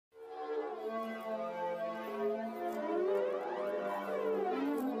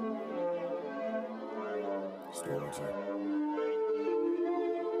Diamonds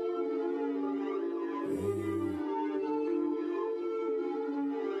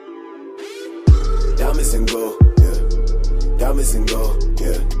and gold, yeah. Diamonds and gold,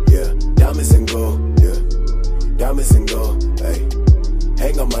 yeah, yeah. Diamonds and gold, yeah. Diamonds and gold, hey.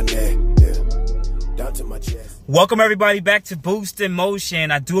 Hang on my neck, yeah. Down to my chest. Welcome everybody back to Boost in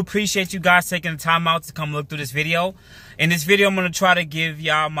Motion. I do appreciate you guys taking the time out to come look through this video. In this video, I'm going to try to give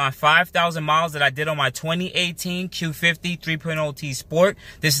y'all my 5,000 miles that I did on my 2018 Q50 3.0T Sport.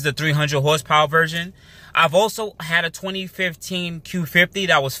 This is the 300 horsepower version. I've also had a 2015 Q50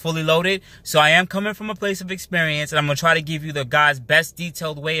 that was fully loaded. So I am coming from a place of experience, and I'm going to try to give you the guys' best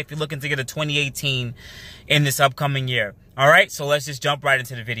detailed way if you're looking to get a 2018 in this upcoming year. All right, so let's just jump right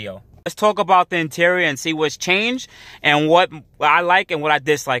into the video. Let's talk about the interior and see what's changed and what I like and what I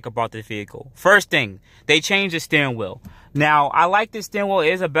dislike about the vehicle. First thing, they changed the steering wheel. Now, I like this steering wheel. It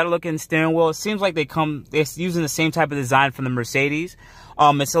is a better looking steering wheel. It seems like they're using the same type of design from the Mercedes.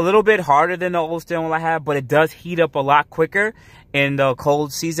 It's a little bit harder than the old steering wheel I have, but it does heat up a lot quicker in the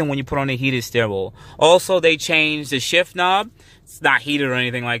cold season when you put on a heated steering wheel. Also, they changed the shift knob. It's not heated or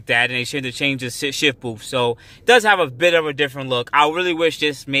anything like that, and they should have changed the shift booth, so it does have a bit of a different look. I really wish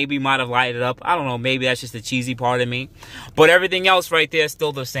this maybe might have lighted up. I don't know, maybe that's just the cheesy part of me, but everything else right there is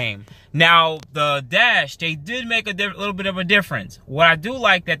still the same. Now, the dash, they did make a little bit of a difference. What I do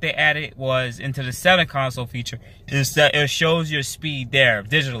like that they added was into the center console feature is that it shows your speed there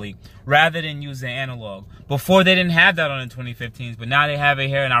digitally rather than using analog. Before, they didn't have that on the 2015s, but now they have it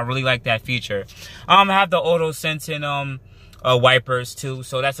here, and I really like that feature. I have the auto sensing wipers too,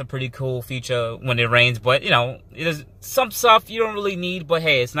 so that's a pretty cool feature when it rains. But you know, there's some stuff you don't really need, but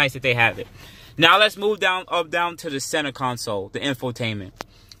hey, it's nice that they have it. Now let's move down to the center console, the infotainment.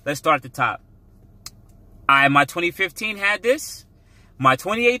 Let's start at the top. My 2015 had this, my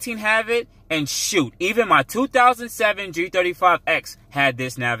 2018 have it, and shoot, even my 2007 G35X had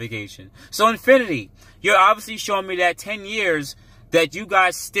this navigation. So Infinity, you're obviously showing me that 10 years that you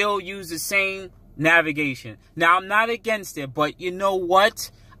guys still use the same navigation. Now, I'm not against it, but you know what?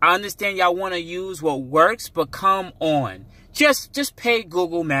 I understand y'all want to use what works, but come on. Just pay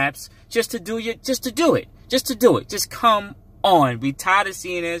Google Maps just to do it. Just come on. We tired of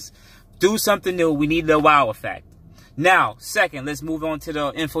seeing this. Do something new. We need the wow effect. Now, second, let's move on to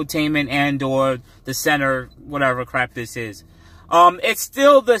the infotainment and or the center, whatever crap this is. It's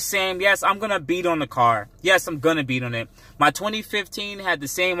still the same. Yes, I'm going to beat on the car. Yes, I'm going to beat on it. My 2015 had the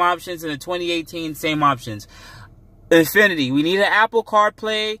same options, and the 2018, same options. Infinity, we need an Apple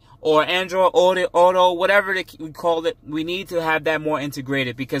CarPlay or Android Auto, whatever we call it. We need to have that more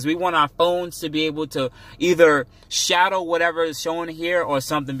integrated because we want our phones to be able to either shadow whatever is shown here or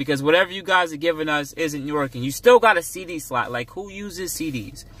something, because whatever you guys are giving us isn't working. You still got a CD slot. Like, who uses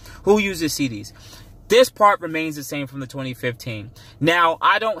CDs? Who uses CDs? This part remains the same from the 2015. Now,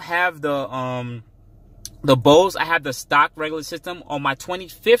 I don't have the Bose. I have the stock regular system. On my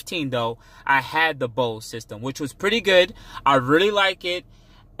 2015, though, I had the Bose system, which was pretty good. I really like it.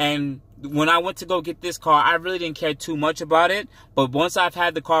 And when I went to go get this car, I really didn't care too much about it. But once I've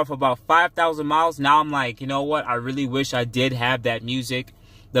had the car for about 5,000 miles, now I'm like, you know what? I really wish I did have that music,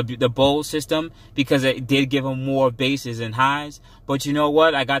 the Bose system, because it did give them more basses and highs. But you know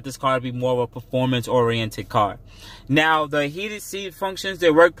what? I got this car to be more of a performance-oriented car. Now, the heated seat functions, they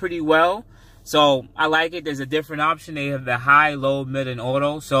work pretty well. So, I like it. There's a different option. They have the high, low, mid, and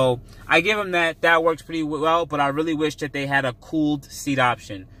auto. So, I give them that. That works pretty well. But I really wish that they had a cooled seat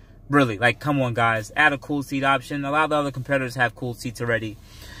option. Really. Like, come on, guys. Add a cooled seat option. A lot of the other competitors have cooled seats already.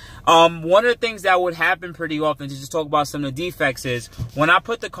 One of the things that would happen pretty often, to just talk about some of the defects, is when I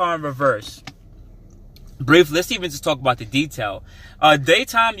put the car in reverse. Briefly, let's even just talk about the detail.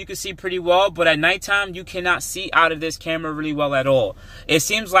 Daytime, you can see pretty well, but at nighttime, you cannot see out of this camera really well at all. It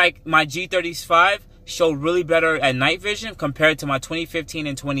seems like my G35 showed really better at night vision compared to my 2015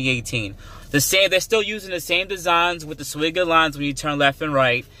 and 2018. They're still using the same designs with the swigger lines when you turn left and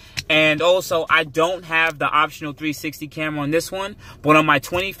right. And also, I don't have the optional 360 camera on this one, but on my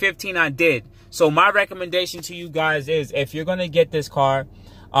 2015, I did. So my recommendation to you guys is, if you're going to get this car,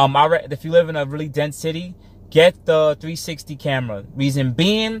 if you live in a really dense city, get the 360 camera. Reason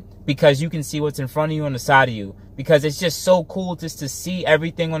being, because you can see what's in front of you and the side of you. Because it's just so cool just to see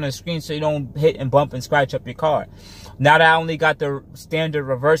everything on the screen so you don't hit and bump and scratch up your car. Now that I only got the standard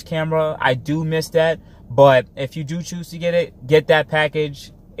reverse camera, I do miss that. But if you do choose to get it, get that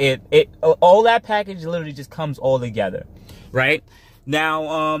package. All that package literally just comes all together, right?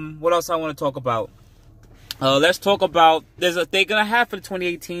 Now, what else I want to talk about? Let's talk about, they're gonna have for the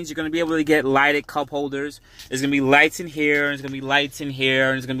 2018s, you're gonna be able to get lighted cup holders. There's gonna be lights in here, there's gonna be lights in here,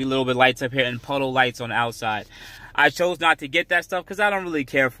 and there's gonna be a little bit of lights up here, and puddle lights on the outside. I chose not to get that stuff because I don't really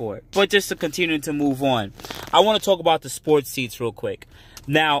care for it. But just to continue to move on, I want to talk about the sports seats real quick.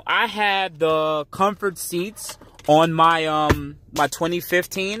 Now, I had the comfort seats on my my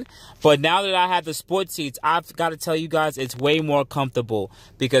 2015, but now that I have the sports seats, I've got to tell you guys it's way more comfortable,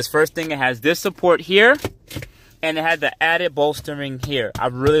 because first thing, it has this support here and it had the added bolstering here. I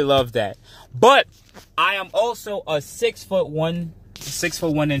really love that. But I am also a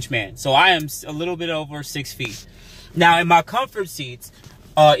 6'1" inch man, so I am a little bit over 6 feet. Now in my comfort seats,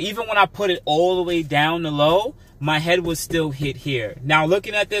 even when I put it all the way down to low, my head was still hit here. Now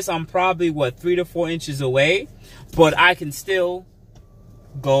looking at this, I'm probably what, 3 to 4 inches away, but I can still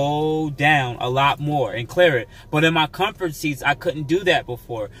go down a lot more and clear it. But in my comfort seats, I couldn't do that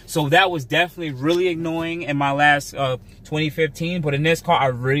before. So that was definitely really annoying in my last 2015. But in this car, I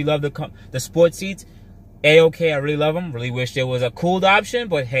really love the sports seats. A-okay, I really love them. Really wish there was a cooled option,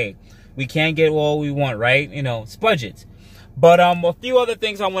 but hey, we can't get all we want, right? You know, it's budgets. But a few other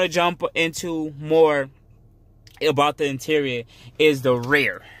things I want to jump into more about the interior is the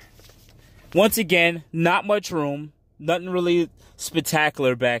rear. Once again, not much room, nothing really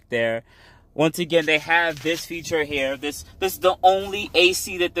spectacular back there. Once again, they have this feature here. This is the only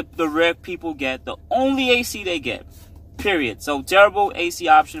AC that the rear people get, the only AC they get, period. So terrible AC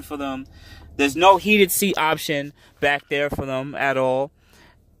option for them. There's no heated seat option back there for them at all.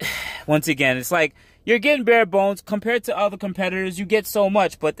 Once again, it's like you're getting bare bones compared to other competitors. You get so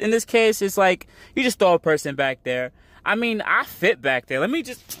much, but in this case, it's like you just throw a person back there. I mean, I fit back there. Let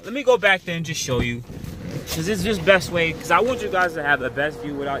me go back there and just show you, because it's just best way. Because I want you guys to have the best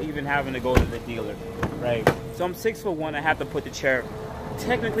view without even having to go to the dealer, right? So I'm 6'1". I have to put the chair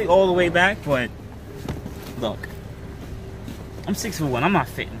technically all the way back, but look, I'm 6'1". I'm not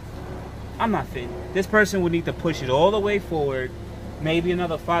fitting. I'm not fitting. This person would need to push it all the way forward, maybe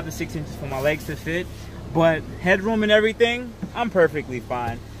another 5 to 6 inches for my legs to fit. But headroom and everything, I'm perfectly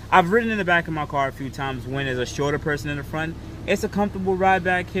fine. I've ridden in the back of my car a few times when there's a shorter person in the front. It's a comfortable ride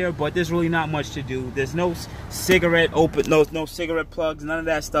back here, but there's really not much to do. There's no cigarette no cigarette plugs, none of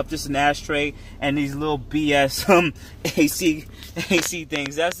that stuff. Just an ashtray and these little BS AC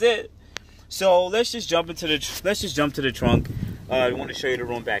things. That's it. So let's just jump to the trunk. I want to show you the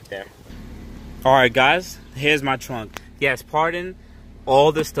room back there. All right, guys, here's my trunk. Yes, pardon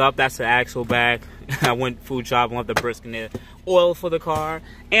all the stuff. That's the AXLEBACK. I went food shopping, left the brisket in oil for the car,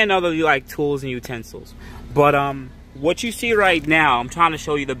 and other like tools and utensils. But what you see right now, I'm trying to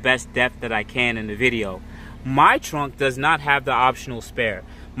show you the best depth that I can in the video. My trunk does not have the optional spare.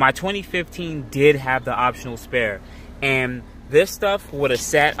 My 2015 did have the optional spare, and this stuff would have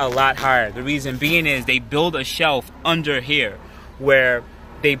sat a lot higher. The reason being is they build a shelf under here where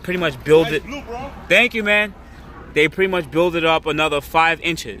they pretty much build it. Thank you, man. They pretty much build it up another 5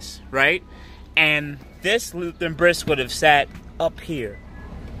 inches, right? And this loop and brisk would have sat up here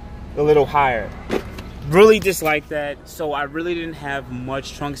a little higher. Really dislike that. So I really didn't have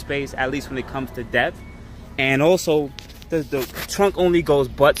much trunk space, at least when it comes to depth. And also the trunk only goes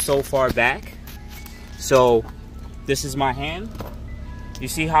but so far back. So this is my hand. You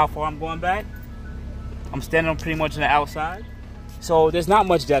see how far I'm going back? I'm standing pretty much on the outside. So there's not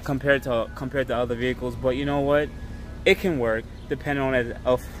much depth compared to other vehicles, but you know what? It can work depending on it.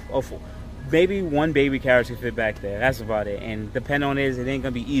 Maybe one baby carriage can fit back there. That's about it. And depending on it ain't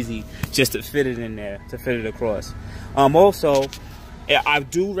gonna be easy just to fit it in there, to fit it across. Also, I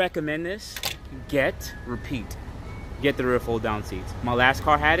do recommend this. Get the rear fold down seats. My last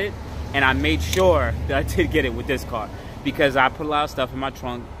car had it, and I made sure that I did get it with this car, because I put a lot of stuff in my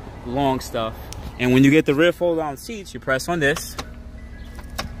trunk, long stuff. And when you get the rear fold down seats, you press on this.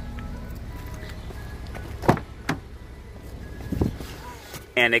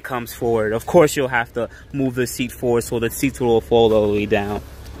 And it comes forward. Of course, you'll have to move the seat forward so the seats will fold all the way down.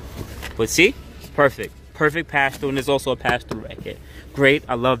 But see, it's perfect. Perfect pass-through, and there's also a pass-through right here. Great,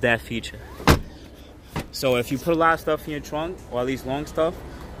 I love that feature. So if you put a lot of stuff in your trunk, or at least long stuff,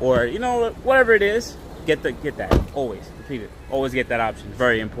 or you know, whatever it is, get that. Always, repeat it. Always get that option.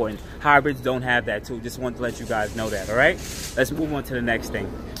 Very important. Hybrids don't have that too. Just want to let you guys know that, all right? Let's move on to the next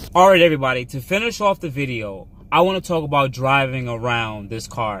thing. All right, everybody, to finish off the video, I want to talk about driving around this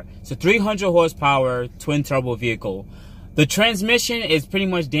car. It's a 300 horsepower twin turbo vehicle. The transmission is pretty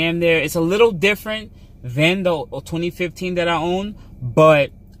much damn there. It's a little different than the 2015 that I own,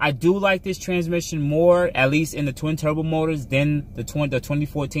 but I do like this transmission more, at least in the twin turbo motors, than the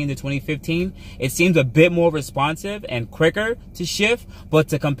 2014 to 2015. It seems a bit more responsive and quicker to shift, but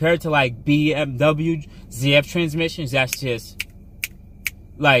to compare to like BMW ZF transmissions, that's just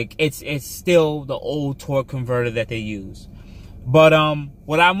like it's still the old torque converter that they use. But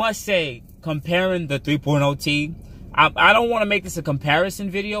what I must say, comparing the 3.0T, I don't want to make this a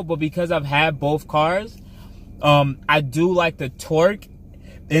comparison video, but because I've had both cars, I do like the torque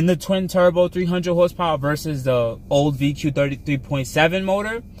in the twin turbo 300 horsepower versus the old VQ30 3.7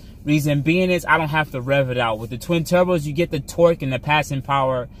 motor. Reason being is I don't have to rev it out. With the twin turbos, you get the torque and the passing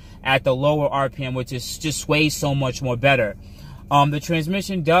power at the lower RPM, which is just sways so much more better. The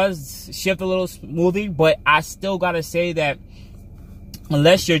transmission does shift a little smoothly, but I still gotta say that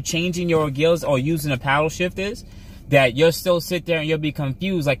unless you're changing your gears or using a paddle shifters, that you'll still sit there and you'll be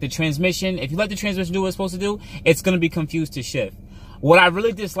confused. Like the transmission, if you let the transmission do what it's supposed to do, it's gonna be confused to shift. What I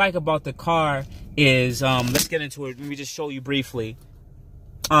really dislike about the car is, let's get into it. Let me just show you briefly.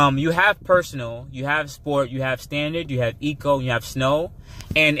 You have personal, you have sport, you have standard, you have eco, you have snow.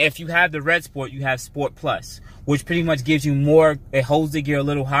 And if you have the red sport, you have sport plus, which pretty much gives you more, it holds the gear a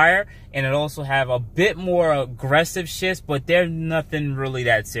little higher, and it also have a bit more aggressive shifts, but they're nothing really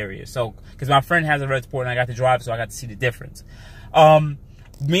that serious. So, because my friend has a red sport and I got to drive, so I got to see the difference. When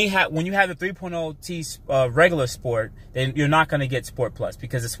you have the 3.0T regular sport, then you're not going to get sport plus,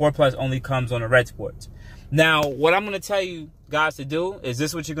 because the sport plus only comes on the red sports. Now, what I'm going to tell you guys to do is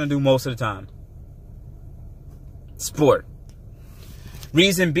this is what you're going to do most of the time. Sport.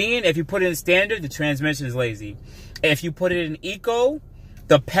 Reason being, if you put it in standard, the transmission is lazy. If you put it in eco,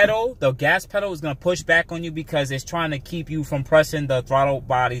 the pedal, the gas pedal is going to push back on you because it's trying to keep you from pressing the throttle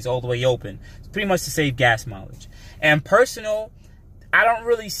bodies all the way open. It's pretty much to save gas mileage. And personal, I don't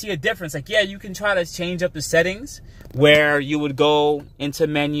really see a difference. Like, yeah, you can try to change up the settings where you would go into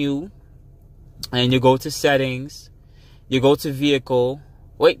menu and you go to settings, you go to vehicle.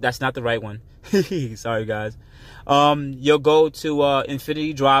 Wait, that's not the right one. Sorry, guys. You'll go to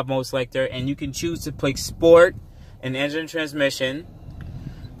INFINITI drive mode selector, and you can choose to pick sport and engine and transmission,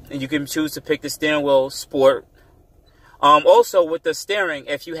 and you can choose to pick the steering wheel sport. Also with the steering,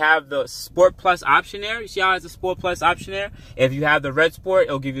 if you have the sport plus option there, you see how it has a sport plus option there? If you have the red sport,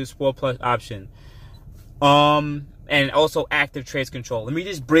 it'll give you a sport plus option. And also active trace control. Let me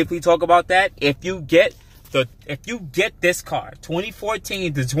just briefly talk about that. If you get this car,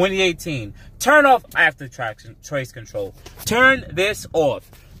 2014 to 2018, turn off active trace control. Turn this off.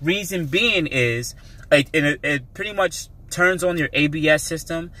 Reason being is it pretty much turns on your ABS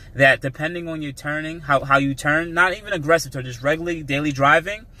system, that depending on your turning, how you turn, not even aggressive turn, just regularly daily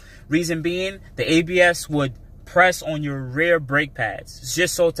driving. Reason being, the ABS would press on your rear brake pads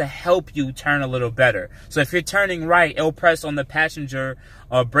just so to help you turn a little better. So if you're turning right, it'll press on the passenger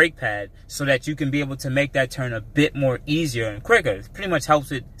brake pad so that you can be able to make that turn a bit more easier and quicker. It pretty much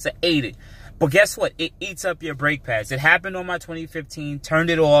helps it to aid it. But guess what? It eats up your brake pads. It happened on my 2015. Turned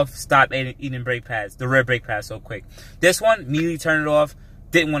it off. Stopped eating brake pads, the rear brake pads, so quick. This one, immediately turned it off.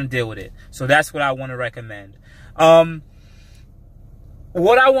 Didn't want to deal with it. So that's what I want to recommend. What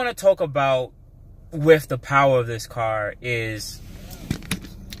I want to talk about with the power of this car is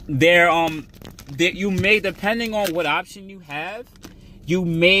you may, depending on what option you have,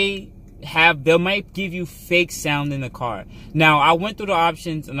 they might give you fake sound in the car. Now, I went through the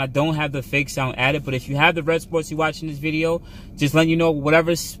options and I don't have the fake sound added, but if you have the red sports you watching this video, just letting you know,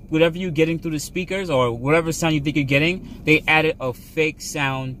 whatever you're getting through the speakers or whatever sound you think you're getting, they added a fake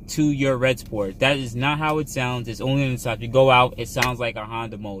sound to your red sport. That is not how it sounds. It's only on the side. If you go out, it sounds like a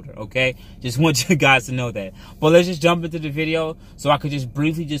Honda motor, okay? Just want you guys to know that. But let's just jump into the video so I could just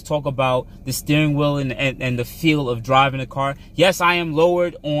briefly just talk about the steering wheel and the feel of driving the car. Yes, I am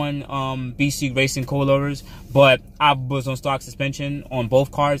lowered on BC Racing coilovers, but I was on stock suspension on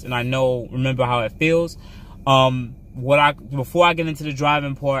both cars, and I remember how it feels. Before I get into the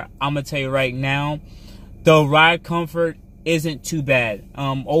driving part, I'm gonna tell you right now, the ride comfort isn't too bad.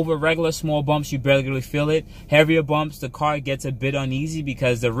 Over regular small bumps, you barely really feel it. Heavier bumps, the car gets a bit uneasy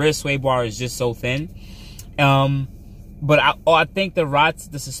because the rear sway bar is just so thin. But I think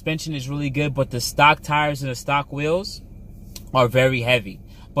the suspension is really good, but the stock tires and the stock wheels are very heavy.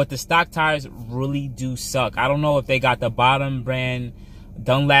 But the stock tires really do suck. I don't know if they got the bottom brand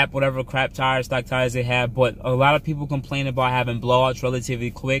Dunlap, whatever crap tires, stock tires they have, but a lot of people complain about having blowouts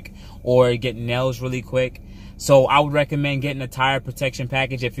relatively quick or getting nails really quick. So I would recommend getting a tire protection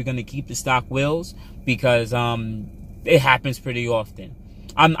package if you're going to keep the stock wheels, because it happens pretty often.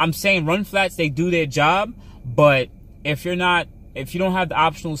 I'm saying run flats, they do their job, but if you don't have the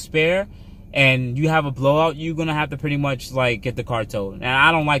optional spare, and you have a blowout, you're gonna have to pretty much like get the car towed. And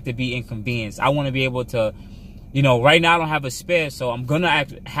I don't like to be inconvenienced. I want to be able to, you know, right now I don't have a spare, so I'm gonna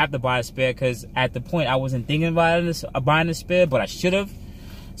have to buy a spare, because at the point I wasn't thinking about buying a spare, but I should have.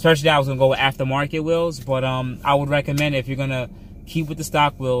 Especially I was gonna go with aftermarket wheels, but I would recommend, if you're gonna keep with the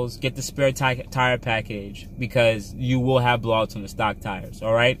stock wheels, get the spare tire package, because you will have blowouts on the stock tires.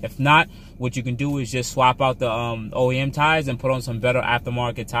 All right. If not, what you can do is just swap out the OEM tires and put on some better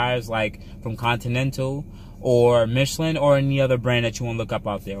aftermarket tires, like from Continental or Michelin or any other brand that you want to look up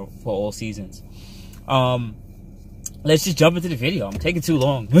out there for all seasons. Let's just jump into the video. I'm taking too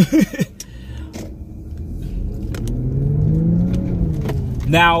long.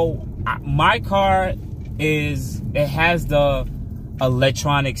 Now, my car has the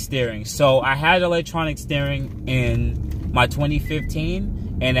electronic steering. So I had electronic steering in my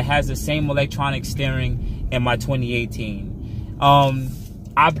 2015, and it has the same electronic steering in my 2018.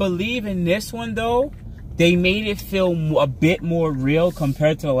 I believe in this one though, they made it feel a bit more real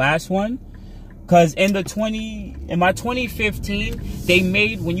compared to the last one. Because in my 2015, they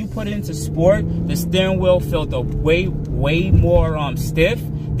made, when you put it into sport, the steering wheel felt way more stiff.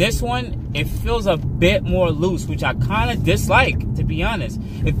 This one, it feels a bit more loose, which I kind of dislike, to be honest.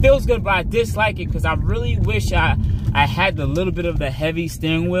 It feels good, but I dislike it because I really wish I had a little bit of the heavy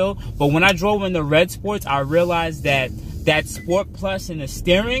steering wheel. But when I drove in the Red Sports, I realized that Sport Plus in the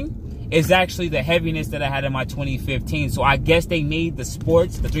steering is actually the heaviness that I had in my 2015. So I guess they made the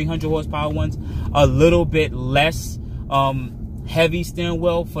sports, the 300 horsepower ones, a little bit less heavy steering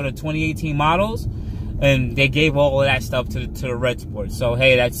wheel for the 2018 models, and they gave all of that stuff to the Red Sports. So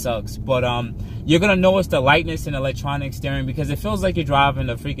hey, that sucks. But you're gonna notice the lightness in electronic steering, because it feels like you're driving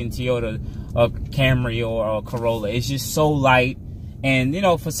a freaking Toyota, a Camry, or a Corolla. It's just so light, and you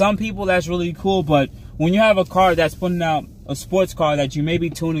know, for some people that's really cool. But when you have a car that's putting out a sports car that you may be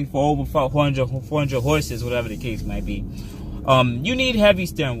tuning for over 400 horses, whatever the case might be, you need heavy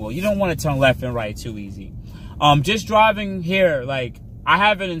steering wheel. You don't want to turn left and right too easy. Just driving here, like, I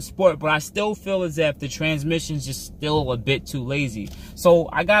have it in sport, but I still feel as if the transmission's just still a bit too lazy. So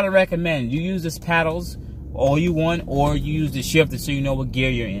I gotta recommend you use the paddles all you want, or you use the shifter so you know what gear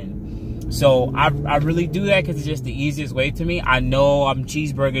you're in. So I really do that because it's just the easiest way to me. I know I'm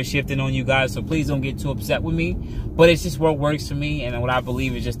cheeseburger shifting on you guys, so please don't get too upset with me. But it's just what works for me, and what I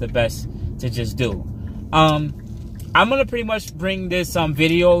believe is just the best to just do. I'm gonna pretty much bring this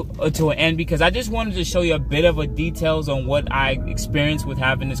video to an end, because I just wanted to show you a bit of details on what I experienced with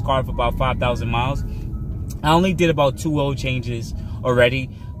having this car for about 5,000 miles. I only did about 2 oil changes already.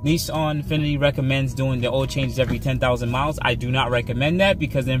 Nissan Infiniti recommends doing the oil changes every 10,000 miles. I do not recommend that,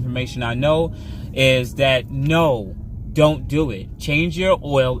 because the information I know is that no, don't do it. Change your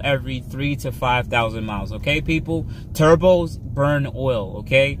oil every 3,000 to 5,000 miles, okay, people? Turbos burn oil,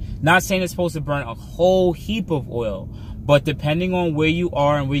 okay? Not saying it's supposed to burn a whole heap of oil, but depending on where you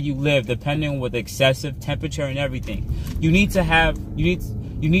are and where you live, depending on with excessive temperature and everything, you need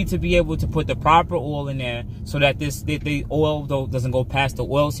to be able to put the proper oil in there, so that the oil doesn't go past the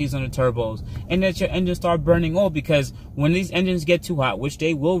oil seals on the turbos, and that your engine start burning oil. Because when these engines get too hot, which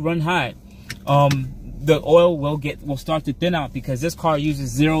they will run hot, the oil will start to thin out, because this car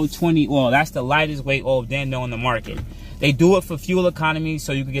uses 020 oil. That's the lightest weight oil damn near on the market. They do it for fuel economy,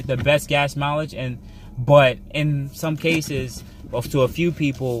 so you can get the best gas mileage, but in some cases, to a few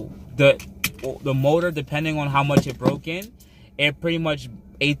people, the motor, depending on how much it broke in, it pretty much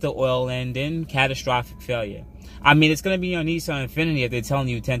ate the oil, and then catastrophic failure. I mean, it's going to be on Nissan Infiniti if they're telling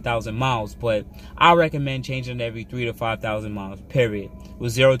you 10,000 miles, but I recommend changing it every 3,000 to 5,000 miles, period,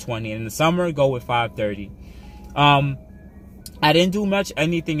 with 020. And in the summer, go with 530. I didn't do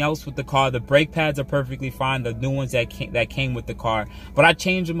anything else with the car. The brake pads are perfectly fine, the new ones that came with the car, but I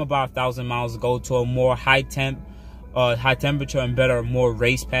changed them about 1,000 miles ago to a more high temperature and better, more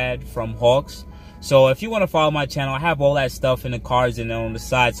race pad from Hawks. So if you want to follow my channel, I have all that stuff in the cards and on the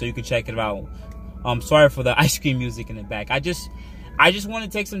side, so you can check it out. Sorry for the ice cream music in the back. I just want to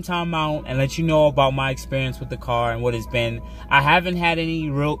take some time out and let you know about my experience with the car and what it's been. I haven't had any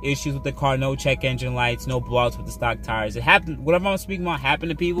real issues with the car. No check engine lights, no blowouts with the stock tires. It happened. Whatever I'm speaking about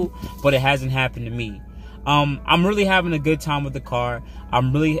happened to people, but it hasn't happened to me. I'm really having a good time with the car. I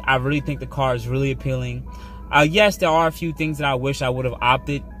really think the car is really appealing. Yes, there are a few things that I wish I would have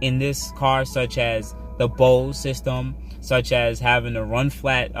opted in this car, such as the Bose system, such as having the run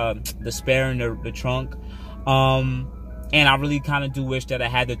flat, the spare in the trunk. And I really kind of do wish that I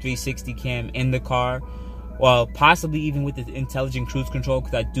had the 360 cam in the car. Well, possibly even with the intelligent cruise control,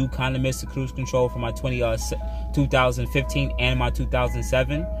 because I do kind of miss the cruise control from my 2015 and my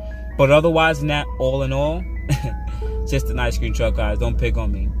 2007. But otherwise than that, all in all, just an ice cream truck, guys. Don't pick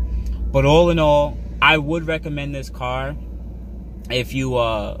on me. But all in all, I would recommend this car if you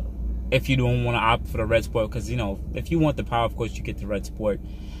don't want to opt for the Red Sport, because, you know, if you want the power, of course you get the Red Sport.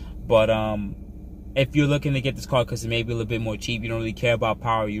 But if you're looking to get this car because it may be a little bit more cheap, you don't really care about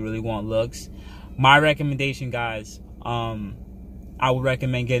power, you really want looks, my recommendation, guys, I would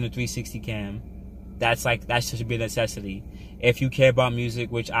recommend getting a 360 cam. That should be a necessity. If you care about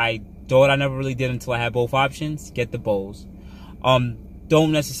music, which I thought I never really did until I had both options, get the Bose.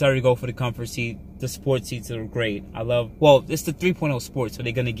 Don't necessarily go for the comfort seat. The sport seats are great. Well, it's the 3.0 Sport, so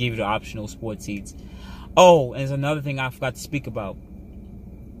they're going to give you the optional sport seats. Oh, and there's another thing I forgot to speak about.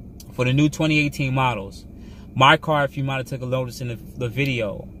 For the new 2018 models, my car, if you might have took a notice in the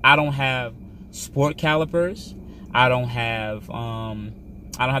video, I don't have sport calipers. I don't have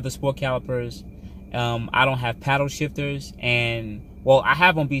the sport calipers. I don't have paddle shifters, and well, I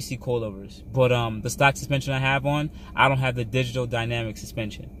have on BC coilovers, but the stock suspension I have on, I don't have the digital dynamic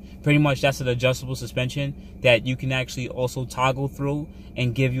suspension. Pretty much that's an adjustable suspension that you can actually also toggle through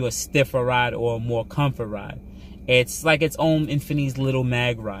and give you a stiffer ride or a more comfort ride. It's like its own Infiniti's little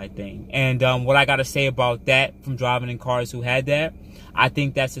mag ride thing. And what I gotta say about that from driving in cars who had that, I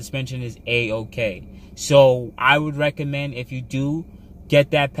think that suspension is A-okay. So I would recommend, if you do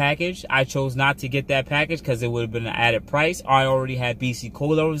get that package, I chose not to get that package because it would have been an added price. I already had BC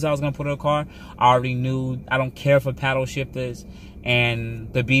coilovers I was going to put in a car. I already knew I don't care for paddle shifters,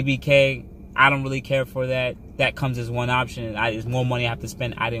 and the BBK, I don't really care for that. That comes as one option. It's more money I have to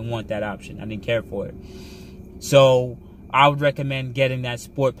spend. I didn't want that option. I didn't care for it. So I would recommend getting that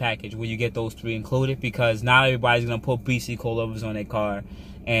sport package where you get those three included, because not everybody's going to put BC coilovers on their car.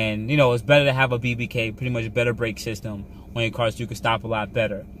 And, you know, it's better to have a BBK, pretty much a better brake system on your car, so you can stop a lot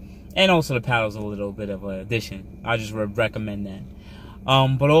better. And also the paddle's a little bit of an addition. I just recommend that.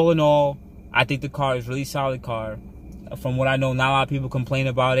 But all in all, I think the car is a really solid car. From what I know, not a lot of people complain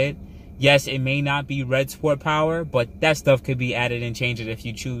about it. Yes, it may not be Red Sport power, but that stuff could be added and changed if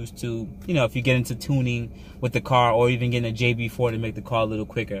you choose to, you know, if you get into tuning with the car, or even getting a JB4 to make the car a little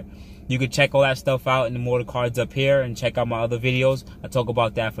quicker. You could check all that stuff out in the motor cards up here, and check out my other videos. I talk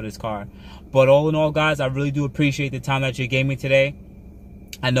about that for this car. But all in all, guys, I really do appreciate the time that you gave me today.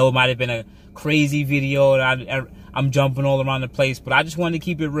 I know it might have been a crazy video, and I'm jumping all around the place, but I just wanted to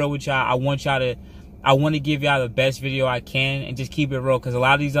keep it real with y'all. I want to give y'all the best video I can and just keep it real, because a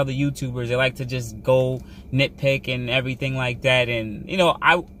lot of these other YouTubers, they like to just go nitpick and everything like that. And, you know,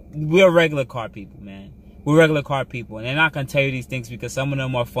 we're regular car people, man. We're regular car people, and they're not going to tell you these things because some of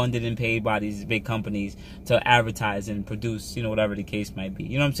them are funded and paid by these big companies to advertise and produce, you know, whatever the case might be.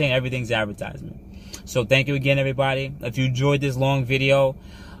 You know what I'm saying? Everything's advertisement. So thank you again, everybody. If you enjoyed this long video,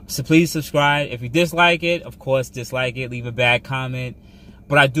 so please subscribe. If you dislike it, of course, dislike it. Leave a bad comment.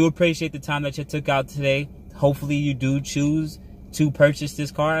 But I do appreciate the time that you took out today. Hopefully you do choose to purchase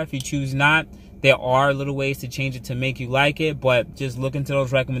this car. If you choose not, there are little ways to change it to make you like it, but just look into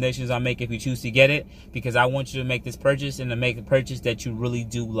those recommendations I'll make if you choose to get it, because I want you to make this purchase and to make a purchase that you really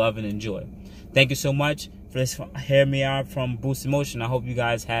do love and enjoy. Thank you so much for this. Hear me out from Boost Emotion. I hope you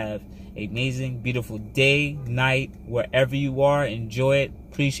guys have an amazing, beautiful day, night, wherever you are. Enjoy it.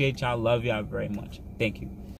 Appreciate y'all. Love y'all very much. Thank you.